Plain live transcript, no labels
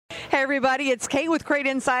Hey everybody, it's Kate with Crate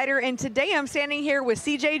Insider, and today I'm standing here with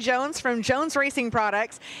CJ Jones from Jones Racing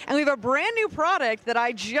Products, and we have a brand new product that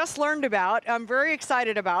I just learned about. I'm very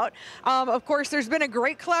excited about. Of course, there's been a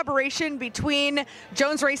great collaboration between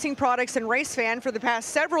Jones Racing Products and RaceFan for the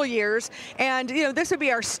past several years, and this would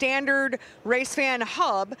be our standard RaceFan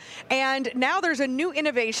hub, and now there's a new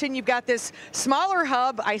innovation. You've got this smaller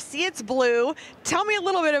hub. I see it's blue. Tell me a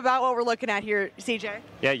little bit about what we're looking at here, CJ.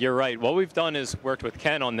 Yeah, you're right. What we've done is worked with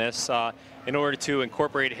Ken on this in order to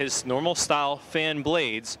incorporate his normal style fan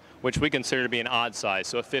blades, which we consider to be an odd size,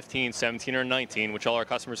 so a 15, 17, or 19, which all our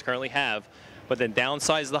customers currently have, but then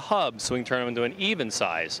downsize the hub so we can turn them into an even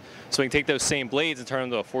size. So we can take those same blades and turn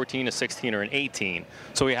them to a 14, a 16, or an 18.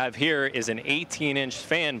 So what we have here is an 18-inch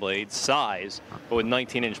fan blade size, but with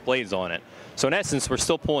 19-inch blades on it. So in essence, we're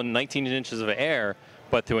still pulling 19 inches of air,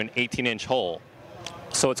 but through an 18-inch hole.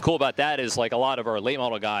 So what's cool about that is, like a lot of our late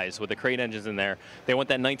model guys with the crate engines in there, they want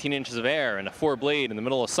that 19 inches of air and a 4-blade in the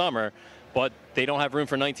middle of summer, but they don't have room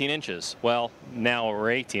for 19 inches. Well, now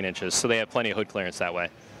we're 18 inches, so they have plenty of hood clearance that way.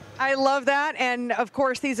 I love that, and of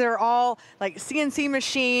course these are all like CNC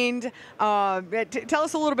machined. Tell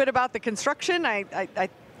us a little bit about the construction. I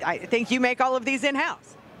think you make all of these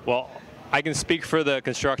in-house. Well, I can speak for the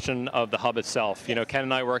construction of the hub itself. You know, Ken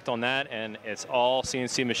and I worked on that, and it's all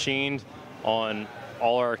CNC machined on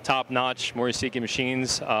all our top-notch Morisiki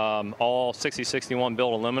machines, all 6061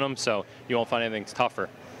 built aluminum, so you won't find anything tougher.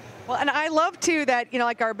 Well, and I love too that,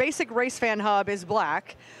 like our basic RaceFan hub is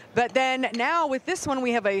black, but then now with this one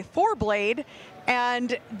we have a 4-blade,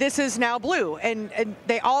 and this is now blue, and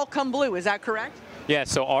they all come blue, is that correct? Yeah,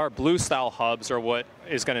 so our blue style hubs are what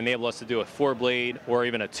is going to enable us to do a 4-blade or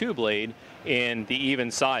even a 2-blade in the even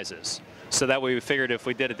sizes. So that way we figured if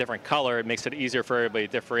we did a different color, it makes it easier for everybody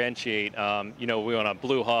to differentiate. We want a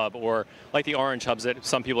blue hub, or like the orange hubs that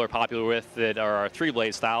some people are popular with that are our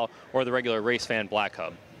 3-blade style, or the regular RaceFan black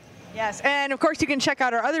hub. Yes, and of course you can check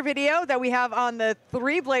out our other video that we have on the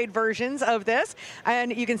 3-blade versions of this,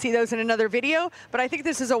 and you can see those in another video. But I think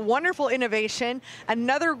this is a wonderful innovation,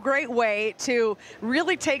 another great way to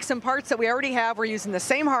really take some parts that we already have. We're using the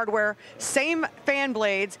same hardware, same fan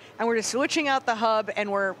blades, and we're just switching out the hub, and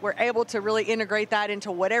we're able to really integrate that into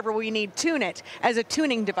whatever we need, tune it as a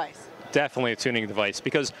tuning device. Definitely a tuning device,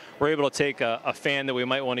 because we're able to take a fan that we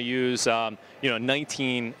might want to use,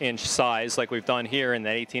 19-inch size like we've done here in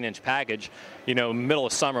that 18-inch package, middle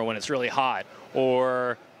of summer when it's really hot,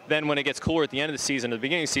 or then when it gets cooler at the end of the season, at the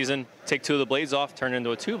beginning of the season, take 2 of the blades off, turn it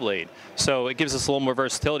into a 2-blade. So it gives us a little more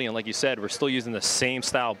versatility, and like you said, we're still using the same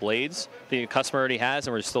style blades the customer already has,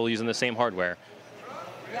 and we're still using the same hardware.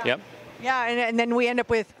 Yeah. Yep. Yeah, and then we end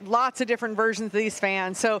up with lots of different versions of these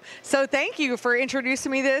fans. So thank you for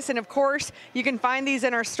introducing me to this. And of course, you can find these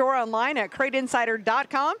in our store online at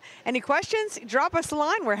CrateInsider.com. Any questions, drop us a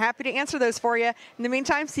line. We're happy to answer those for you. In the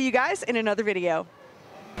meantime, see you guys in another video.